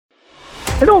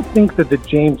I don't think that the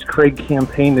James Craig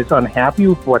campaign is unhappy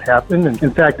with what happened. And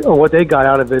in fact, what they got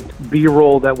out of it,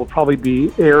 B-roll that will probably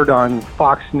be aired on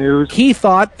Fox News. He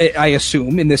thought, I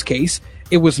assume, in this case,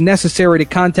 it was necessary to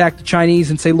contact the Chinese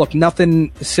and say, look,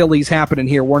 nothing silly's happening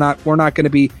here. We're not going to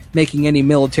be making any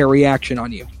military action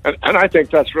on you. And I think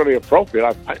that's really appropriate.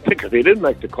 I think if he didn't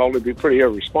make the call, he'd be pretty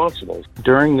irresponsible.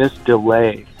 During this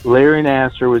delay, Larry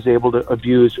Nassar was able to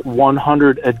abuse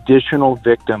 100 additional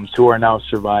victims who are now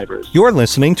survivors. You're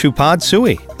listening to Pod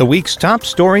Sui, the week's top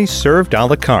stories served a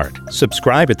la carte.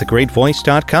 Subscribe at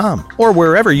thegreatvoice.com or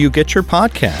wherever you get your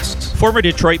podcasts. Former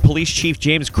Detroit Police Chief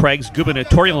James Craig's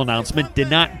gubernatorial announcement did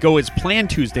not go as planned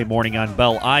Tuesday morning on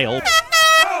Belle Isle.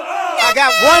 I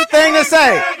got one thing to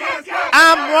say.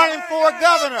 I'm running for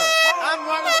governor. I'm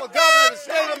running for governor of the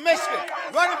state of Michigan.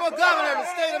 Running for governor of the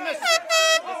state of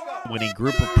Michigan. When a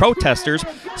group of protesters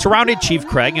surrounded Chief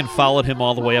Craig and followed him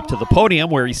all the way up to the podium,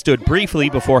 where he stood briefly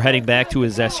before heading back to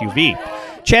his SUV.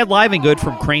 Chad Livengood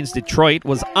from Crain's Detroit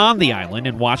was on the island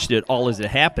and watched it all as it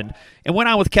happened and went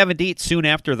on with Kevin Dietz soon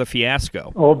after the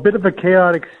fiasco. Oh, a bit of a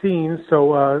chaotic scene.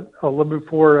 So a little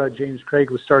before James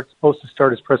Craig was supposed to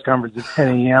start his press conference at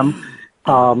 10 a.m.,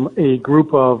 a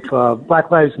group of Black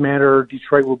Lives Matter,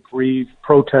 Detroit Will Breathe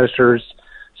protesters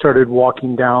started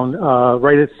walking down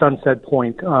right at Sunset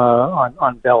Point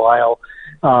on Belle Isle.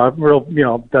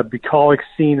 The bucolic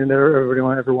scene, and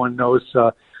everyone knows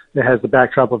it has the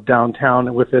backdrop of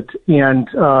downtown with it, and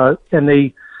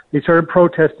they started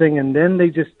protesting, and then they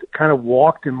just kind of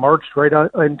walked and marched right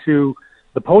out into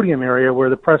the podium area where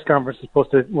the press conference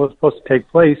was supposed to take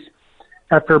place.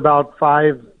 After about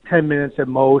 5-10 minutes at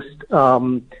most,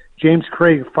 James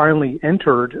Craig finally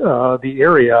entered the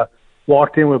area,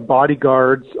 walked in with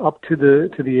bodyguards up to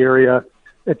the area,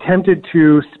 attempted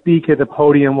to speak at the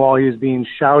podium while he was being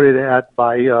shouted at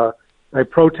by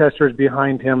protesters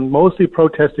behind him, mostly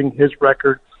protesting his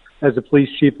record as the police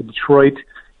chief of Detroit.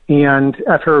 And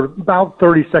after about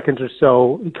 30 seconds or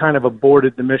so, he kind of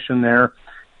aborted the mission there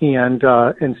and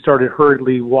started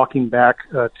hurriedly walking back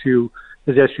to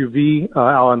his SUV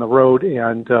out on the road,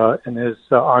 and his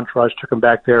entourage took him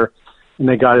back there, and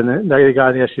they got in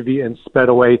the SUV and sped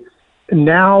away. And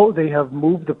now they have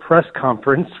moved the press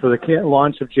conference for the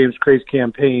launch of James Craig's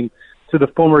campaign to the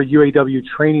former UAW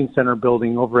Training Center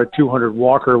building over at 200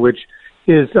 Walker, which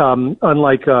is,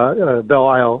 unlike Belle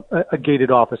Isle, a gated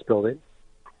office building.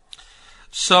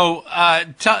 So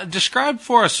describe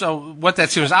for us what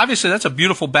that seems. Obviously, that's a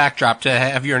beautiful backdrop to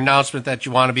have your announcement that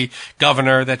you want to be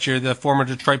governor, that you're the former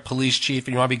Detroit police chief,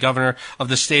 and you want to be governor of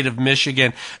the state of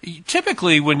Michigan.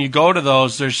 Typically, when you go to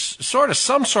those, there's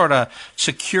some sort of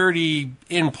security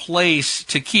in place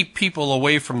to keep people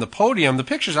away from the podium. The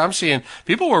pictures I'm seeing,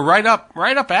 people were right up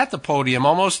at the podium,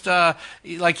 almost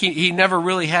like he never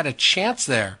really had a chance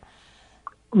there.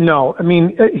 No, I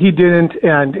mean, he didn't,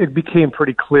 and it became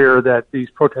pretty clear that these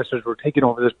protesters were taking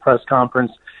over this press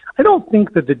conference. I don't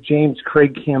think that the James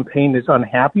Craig campaign is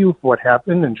unhappy with what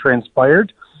happened and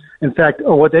transpired. In fact,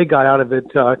 what they got out of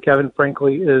it, Kevin,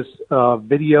 frankly, is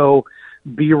video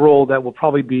B-roll that will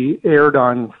probably be aired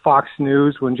on Fox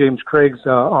News when James Craig's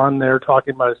on there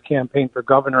talking about his campaign for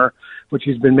governor, which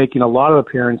he's been making a lot of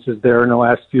appearances there in the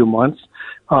last few months.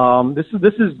 This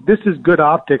is good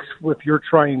optics if you're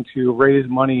trying to raise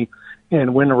money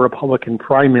and win a Republican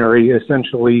primary.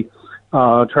 Essentially,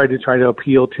 try to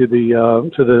appeal to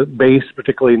the base,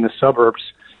 particularly in the suburbs.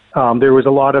 There was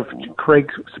a lot of Craig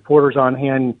supporters on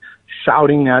hand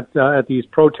shouting at these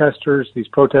protesters. These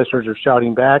protesters are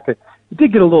shouting back. It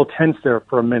did get a little tense there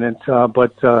for a minute,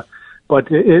 but then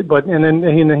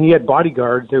he had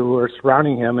bodyguards who were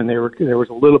surrounding him, and there was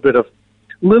a little bit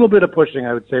of pushing,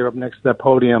 I would say, up next to that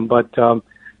podium. But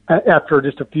after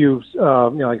just a few,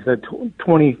 like I said,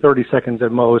 20, 30 seconds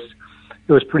at most,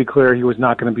 it was pretty clear he was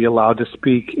not going to be allowed to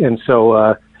speak. And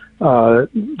so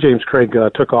James Craig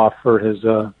took off for his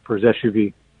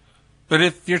SUV. But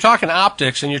if you're talking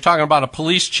optics and you're talking about a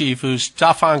police chief who's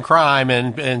tough on crime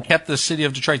and kept the city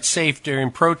of Detroit safe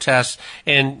during protests,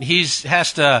 and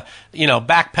has to,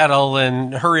 backpedal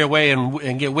and hurry away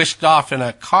and get whisked off in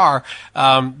a car,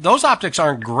 those optics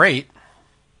aren't great.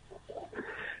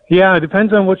 Yeah, it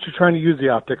depends on what you're trying to use the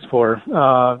optics for.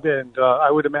 And I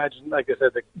would imagine, like I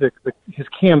said, his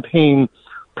campaign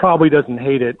probably doesn't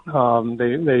hate it.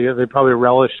 They probably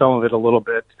relish some of it a little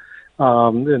bit.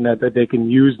 And that they can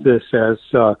use this as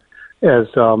look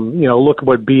at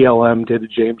what BLM did to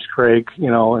James Craig,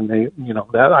 and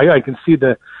that I can see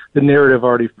the narrative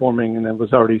already forming, and it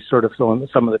was already sort of some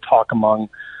of the talk among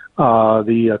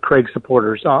the Craig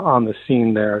supporters on the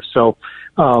scene there. So,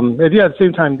 at the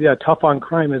same time, tough on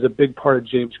crime is a big part of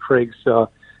James Craig's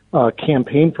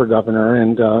campaign for governor,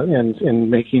 and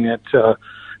making it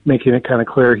kind of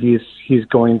clear he's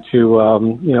going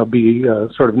to be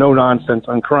sort of no nonsense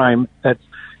on crime.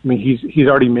 He's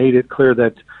already made it clear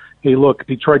that, hey, look,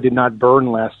 Detroit did not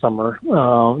burn last summer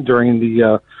during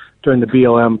the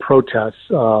BLM protests,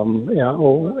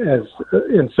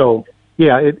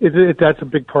 that's a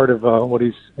big part of what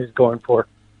he's going for.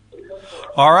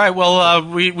 All right. Well,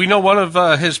 we know one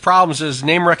of his problems is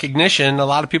name recognition. A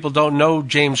lot of people don't know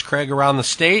James Craig around the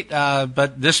state,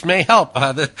 but this may help.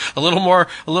 A little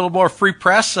more free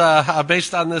press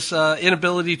based on this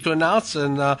inability to announce,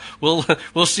 and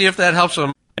we'll see if that helps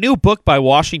him. A new book by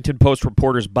Washington Post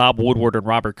reporters Bob Woodward and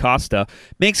Robert Costa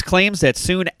makes claims that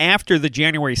soon after the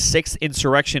January 6th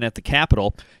insurrection at the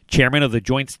Capitol, Chairman of the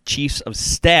Joint Chiefs of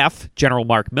Staff, General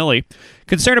Mark Milley,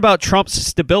 concerned about Trump's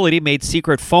stability, made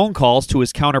secret phone calls to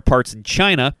his counterparts in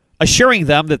China, assuring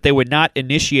them that they would not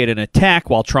initiate an attack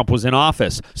while Trump was in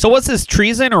office. So was this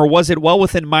treason, or was it well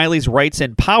within Milley's rights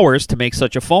and powers to make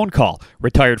such a phone call?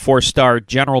 Retired four-star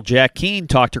General Jack Keane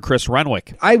talked to Chris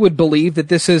Renwick. I would believe that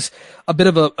this is a bit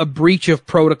of a breach of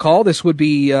protocol. This would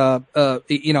be,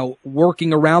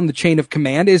 working around the chain of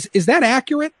command. Is that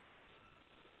accurate?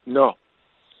 No.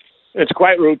 It's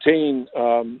quite routine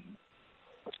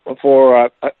for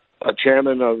a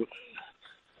chairman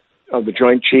of the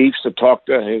Joint Chiefs to talk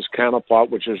to his counterpart,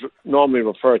 which is normally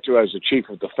referred to as the Chief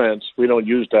of Defense. We don't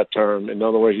use that term. In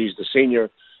other words, he's the senior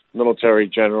military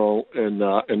general in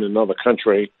another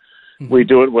country. Mm-hmm. We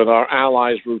do it with our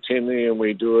allies routinely, and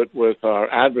we do it with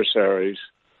our adversaries.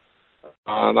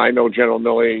 And I know General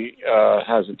Milley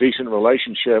has a decent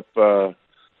relationship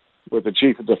with the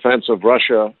Chief of Defense of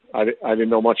Russia. I didn't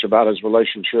know much about his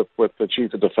relationship with the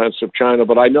Chief of Defense of China,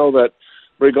 but I know that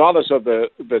regardless of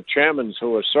the chairmen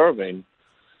who are serving,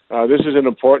 this is an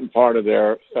important part of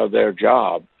their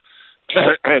job,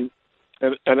 and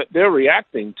they're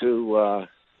reacting to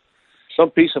some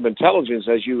piece of intelligence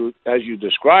as you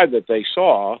described that they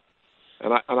saw,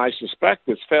 and I suspect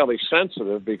it's fairly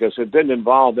sensitive because it didn't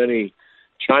involve any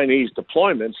Chinese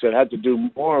deployments. It had to do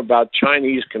more about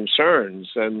Chinese concerns,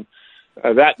 and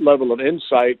that level of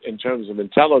insight in terms of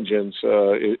intelligence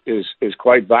is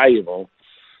quite valuable.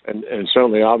 And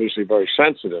certainly, obviously, very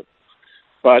sensitive.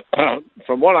 But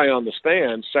from what I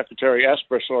understand, Secretary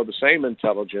Esper saw the same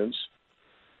intelligence,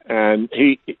 and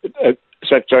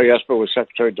Secretary Esper was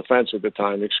Secretary of Defense at the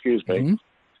time, mm-hmm.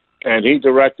 And he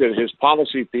directed his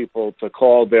policy people to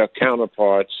call their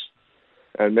counterparts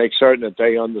and make certain that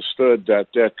they understood that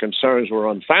their concerns were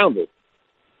unfounded.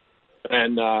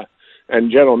 And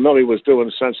General Milley was doing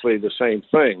essentially the same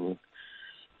thing.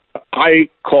 I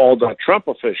called a Trump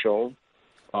official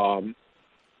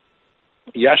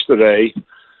yesterday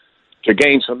to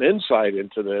gain some insight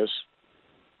into this,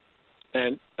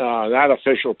 and that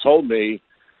official told me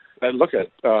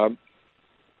that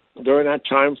during that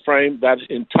time frame, that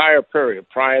entire period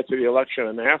prior to the election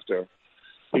and after,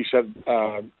 he said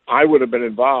I would have been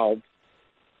involved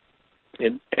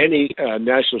in any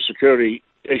national security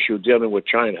issue dealing with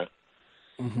China,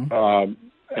 mm-hmm.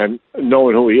 And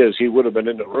knowing who he is, he would have been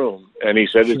in the room, and he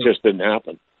said It just didn't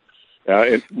happen.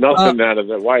 Nothing out of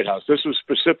the White House. This was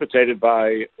precipitated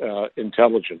by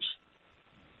intelligence.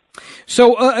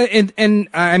 So, and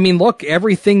I mean, look,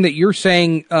 everything that you're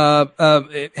saying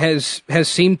has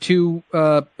seemed to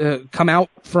come out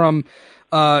from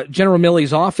General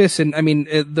Milley's office. And I mean,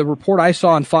 the report I saw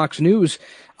on Fox News,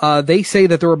 they say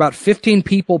that there were about 15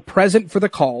 people present for the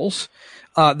calls.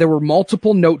 There were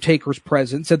multiple note takers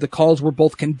present, said the calls were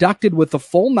both conducted with the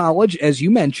full knowledge, as you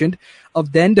mentioned,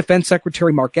 of then Defense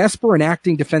Secretary Mark Esper and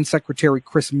Acting Defense Secretary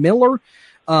Chris Miller.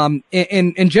 And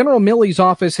General Milley's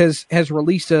office has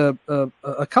released a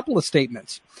couple of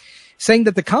statements saying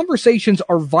that the conversations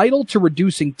are vital to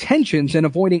reducing tensions and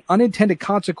avoiding unintended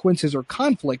consequences or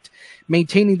conflict,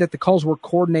 maintaining that the calls were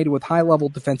coordinated with high-level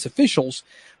defense officials,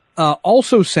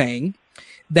 also saying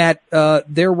that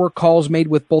there were calls made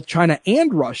with both China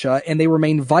and Russia, and they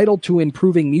remain vital to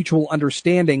improving mutual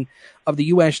understanding of the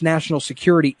U.S. national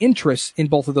security interests in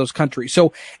both of those countries.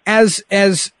 So as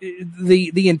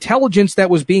the intelligence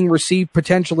that was being received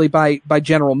potentially by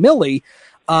General Milley,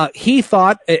 he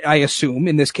thought, I assume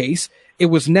in this case, it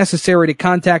was necessary to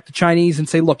contact the Chinese and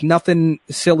say, look, nothing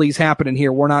silly's happening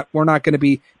here. We're not going to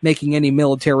be making any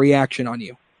military action on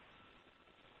you.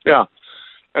 Yeah.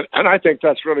 And I think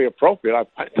that's really appropriate.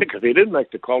 I think if he didn't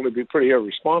make the call, he'd be pretty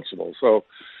irresponsible. So,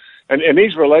 and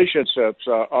these relationships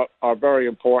are very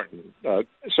important,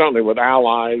 certainly with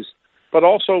allies, but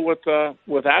also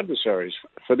with adversaries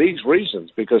for these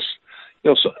reasons, because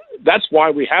so that's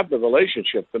why we have the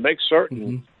relationship, to make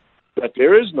certain that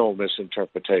there is no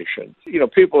misinterpretation.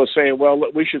 People are saying, well,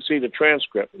 we should see the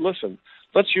transcript. Listen,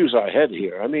 let's use our head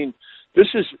here. I mean, this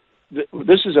is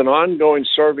an ongoing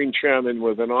serving chairman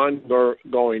with an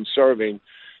ongoing serving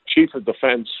chief of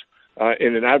defense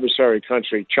in an adversary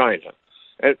country, China.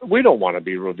 And we don't want to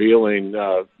be revealing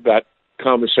that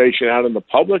conversation out in the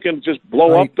public and just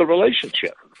blow up the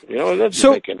relationship. It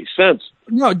doesn't make any sense.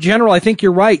 No, General, I think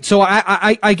you're right. So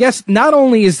I guess not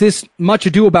only is this much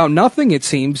ado about nothing, it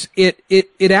seems,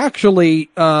 it actually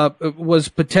was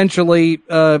potentially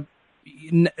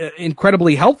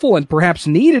incredibly helpful and perhaps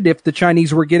needed if the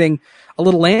Chinese were getting a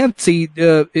little antsy,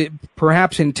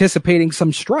 perhaps anticipating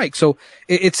some strike. So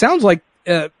it sounds like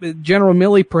General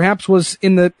Milley perhaps was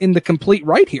in the complete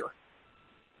right here.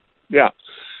 Yeah.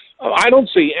 I don't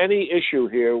see any issue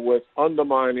here with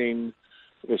undermining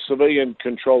the civilian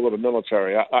control of the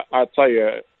military. I tell you,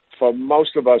 for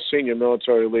most of us senior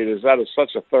military leaders, that is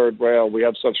such a third rail. We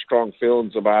have such strong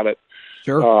feelings about it.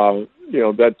 Sure.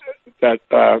 That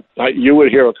you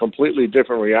would hear a completely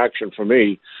different reaction from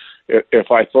me if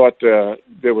I thought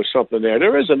there was something there.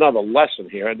 There is another lesson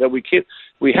here that we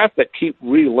have to keep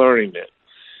relearning it.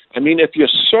 I mean, if you're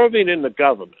serving in the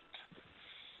government,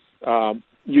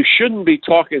 you shouldn't be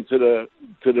talking to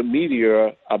the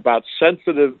media about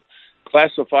sensitive,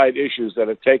 classified issues that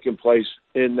have taken place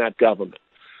in that government.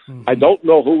 Mm-hmm. I don't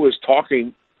know who was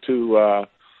talking to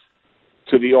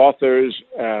the authors,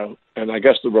 and I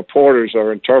guess the reporters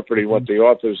are interpreting what the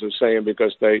authors are saying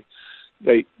because they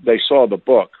saw the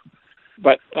book.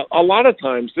 But a lot of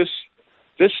times this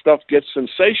stuff gets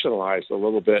sensationalized a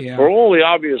little bit for all the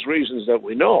obvious reasons that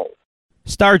we know.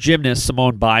 Star gymnasts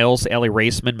Simone Biles, Ellie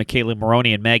Raceman, Michaela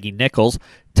Maroney, and Maggie Nichols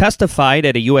testified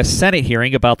at a U.S. Senate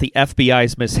hearing about the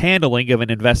FBI's mishandling of an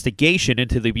investigation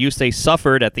into the abuse they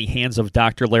suffered at the hands of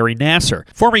Dr. Larry Nassar.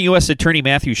 Former U.S. Attorney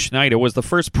Matthew Schneider was the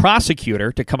first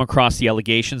prosecutor to come across the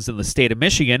allegations in the state of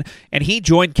Michigan, and he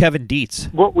joined Kevin Dietz.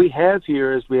 What we have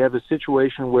here is we have a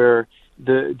situation where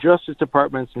the Justice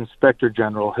Department's Inspector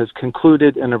General has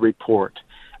concluded in a report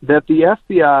that the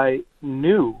FBI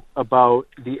knew about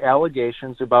the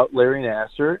allegations about Larry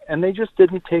Nassar, and they just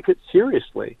didn't take it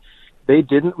seriously. They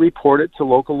didn't report it to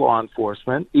local law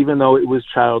enforcement, even though it was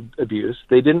child abuse.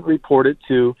 They didn't report it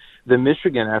to the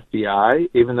Michigan FBI,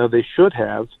 even though they should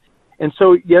have. And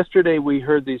so yesterday we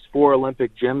heard these 4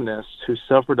 Olympic gymnasts who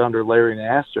suffered under Larry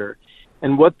Nassar,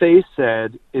 and what they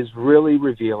said is really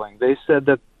revealing. They said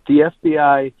that the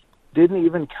FBI didn't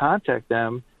even contact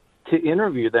them to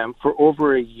interview them for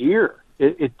over a year.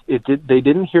 They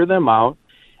didn't hear them out,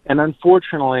 and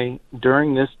unfortunately,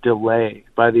 during this delay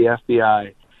by the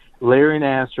FBI, Larry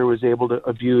Nassar was able to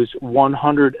abuse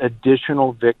 100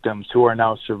 additional victims who are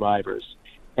now survivors.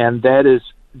 And that is,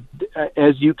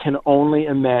 as you can only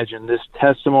imagine, this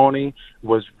testimony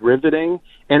was riveting,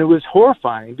 and it was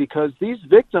horrifying because these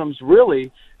victims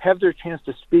really have their chance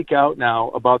to speak out now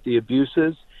about the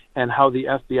abuses and how the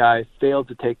FBI failed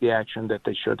to take the action that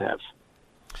they should have.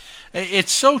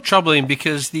 It's so troubling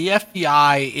because the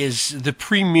FBI is the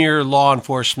premier law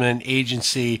enforcement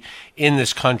agency in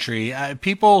this country.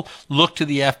 People look to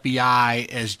the FBI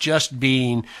as just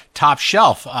being top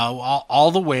shelf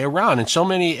all the way around. And so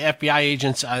many FBI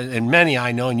agents, and many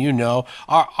I know and you know,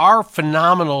 are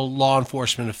phenomenal law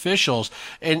enforcement officials.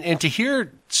 And to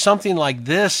hear something like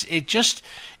this, it's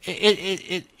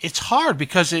hard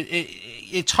because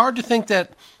it's hard to think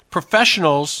that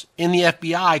professionals in the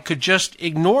FBI could just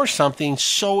ignore something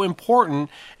so important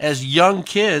as young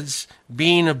kids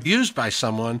being abused by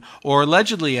someone, or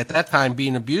allegedly at that time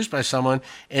being abused by someone,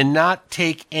 and not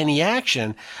take any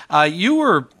action. You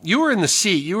were in the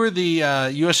seat. You were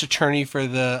the U.S. Attorney for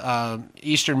the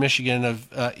Eastern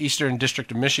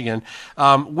District of Michigan.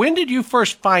 When did you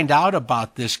first find out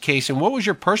about this case, and what was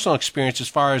your personal experience as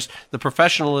far as the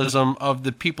professionalism of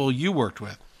the people you worked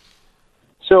with?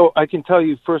 So I can tell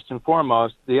you first and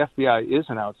foremost, the FBI is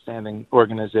an outstanding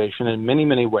organization in many,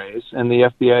 many ways, and the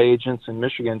FBI agents in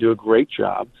Michigan do a great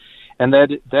job, and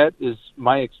that is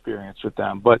my experience with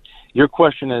them. But your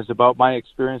question is about my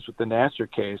experience with the Nassar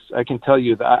case. I can tell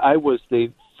you that I was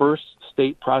the first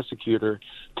state prosecutor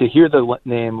to hear the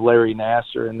name Larry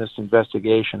Nassar in this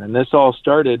investigation, and this all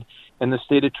started in the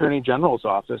state attorney general's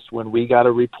office when we got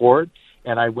a report,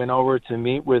 and I went over to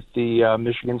meet with the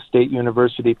Michigan State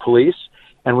University Police,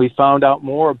 and we found out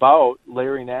more about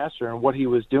Larry Nassar and what he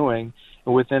was doing.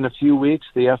 And within a few weeks,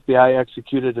 the FBI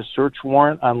executed a search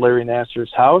warrant on Larry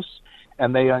Nassar's house,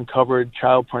 and they uncovered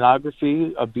child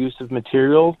pornography, abusive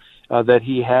material that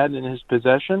he had in his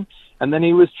possession. And then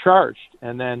he was charged.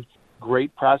 And then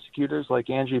great prosecutors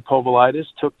like Angie Povolitis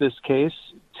took this case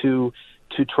to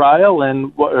trial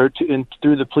and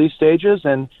through the police stages,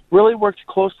 and really worked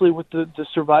closely with the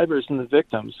survivors and the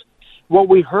victims. What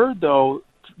we heard, though,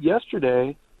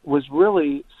 yesterday was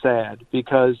really sad,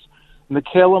 because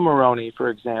Michaela Maroney, for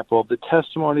example, the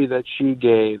testimony that she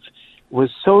gave was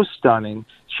so stunning.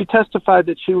 She testified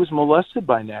that she was molested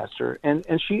by Nassar,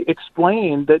 and she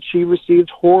explained that she received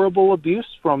horrible abuse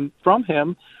from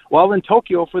him while in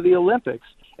Tokyo for the Olympics.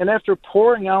 And after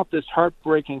pouring out this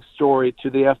heartbreaking story to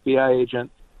the FBI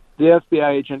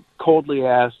agent coldly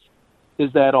asked,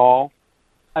 "Is that all?"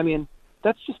 I mean,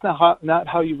 that's just not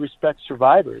how you respect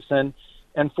survivors. And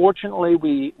unfortunately,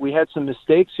 we had some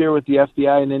mistakes here with the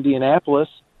FBI in Indianapolis,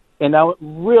 and now it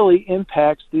really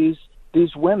impacts these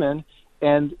women.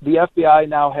 And the FBI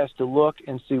now has to look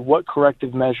and see what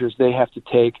corrective measures they have to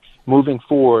take moving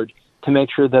forward to make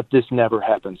sure that this never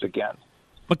happens again.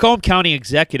 Macomb County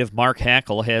Executive Mark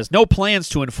Hackel has no plans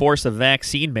to enforce a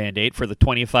vaccine mandate for the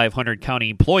 2,500 county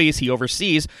employees he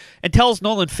oversees, and tells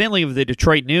Nolan Finley of the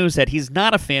Detroit News that he's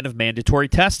not a fan of mandatory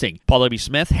testing. Paul W.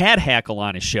 Smith had Hackel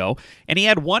on his show, and he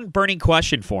had one burning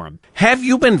question for him. Have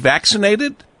you been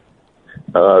vaccinated?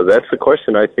 That's the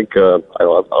question I think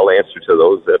I'll answer to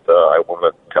those that I want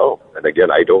to tell. And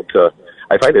again, I don't.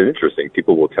 I find it interesting.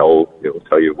 People will tell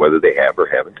you whether they have or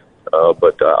haven't.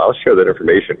 But I'll share that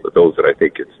information with those that I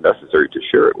think it's necessary to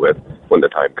share it with when the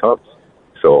time comes.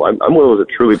 So I'm one of those that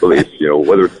truly believes,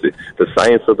 whether it's the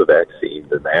science of the vaccine,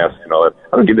 the mask, and all that.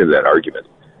 I don't get into that argument.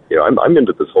 I'm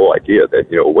into this whole idea that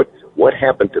what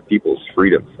happened to people's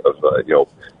freedom of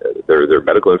their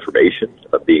medical information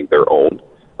being their own.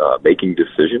 Making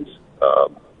decisions.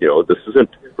 This isn't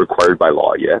required by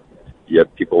law yet.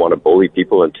 Yet people want to bully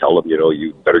people and tell them,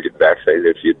 you better get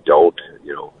vaccinated. If you don't,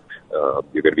 you're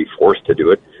going to be forced to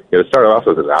do it. It started off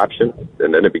as an option,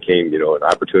 and then it became, an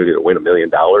opportunity to win $1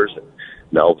 million. And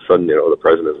now all of a sudden, the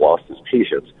president has lost his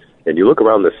patience. And you look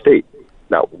around the state,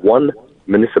 not one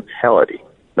municipality,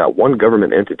 not one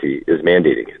government entity is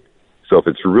mandating it. So if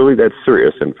it's really that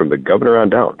serious, and from the governor on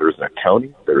down, there isn't a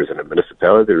county, there isn't a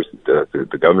municipality, there isn't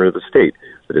the governor of the state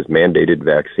that has mandated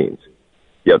vaccines.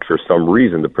 Yet for some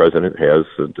reason, the president has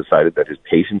decided that his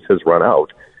patience has run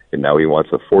out, and now he wants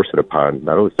to force it upon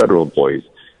not only federal employees,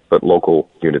 but local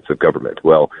units of government.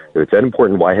 Well, if it's that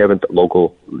important, why haven't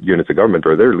local units of government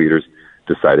or their leaders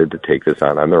decided to take this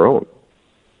on their own?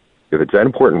 If it's that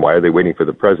important, why are they waiting for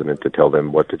the president to tell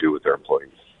them what to do with their employees?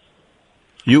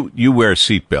 You wear a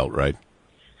seatbelt, right?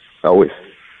 Always.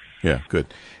 Yeah, good.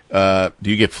 Do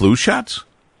you get flu shots?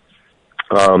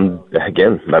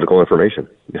 Again, medical information.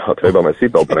 I'll tell you about my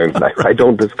seatbelt, but I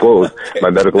don't disclose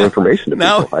my medical information to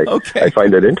people. I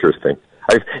find it interesting.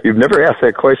 You've never asked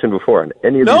that question before on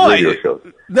any of these radio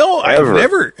shows. No,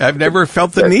 I've never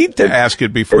felt the need to ask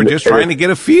it before. Just trying to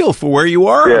get a feel for where you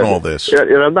are on all this. Yeah,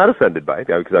 and I'm not offended by it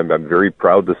because I'm very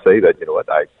proud to say that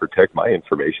I protect my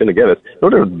information. Again, it's no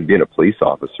different than being a police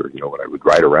officer. When I would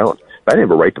ride around, I didn't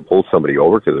have a right to pull somebody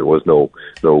over because there was no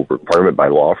requirement by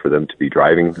law for them to be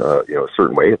driving a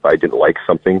certain way. If I didn't like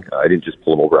something, I didn't just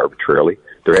pull them over arbitrarily.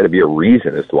 There had to be a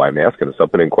reason as to why I'm asking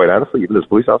something. And quite honestly, even as a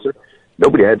police officer,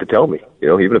 nobody had to tell me.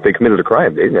 Even if they committed a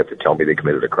crime, they didn't have to tell me they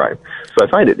committed a crime. So I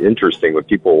find it interesting when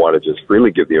people want to just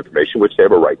freely give the information, which they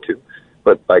have a right to.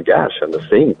 But by gosh, in the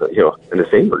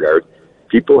same regard,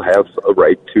 people have a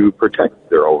right to protect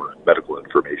their own medical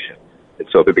information. And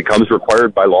so if it becomes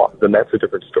required by law, then that's a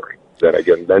different story.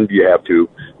 Then you have to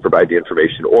provide the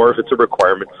information. Or if it's a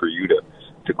requirement for you to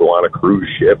go on a cruise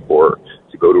ship or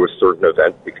to go to a certain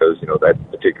event because, that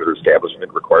particular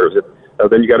establishment requires it,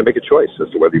 then you got to make a choice as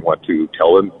to whether you want to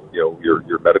tell them,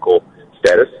 your medical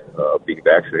status, being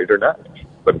vaccinated or not.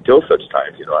 But until such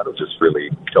time, I don't just really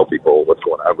tell people what's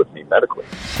going on with me medically.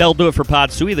 That'll do it for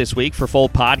Pod Suey this week. For full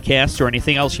podcasts or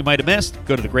anything else you might have missed,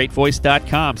 go to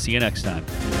thegreatvoice.com. See you next time.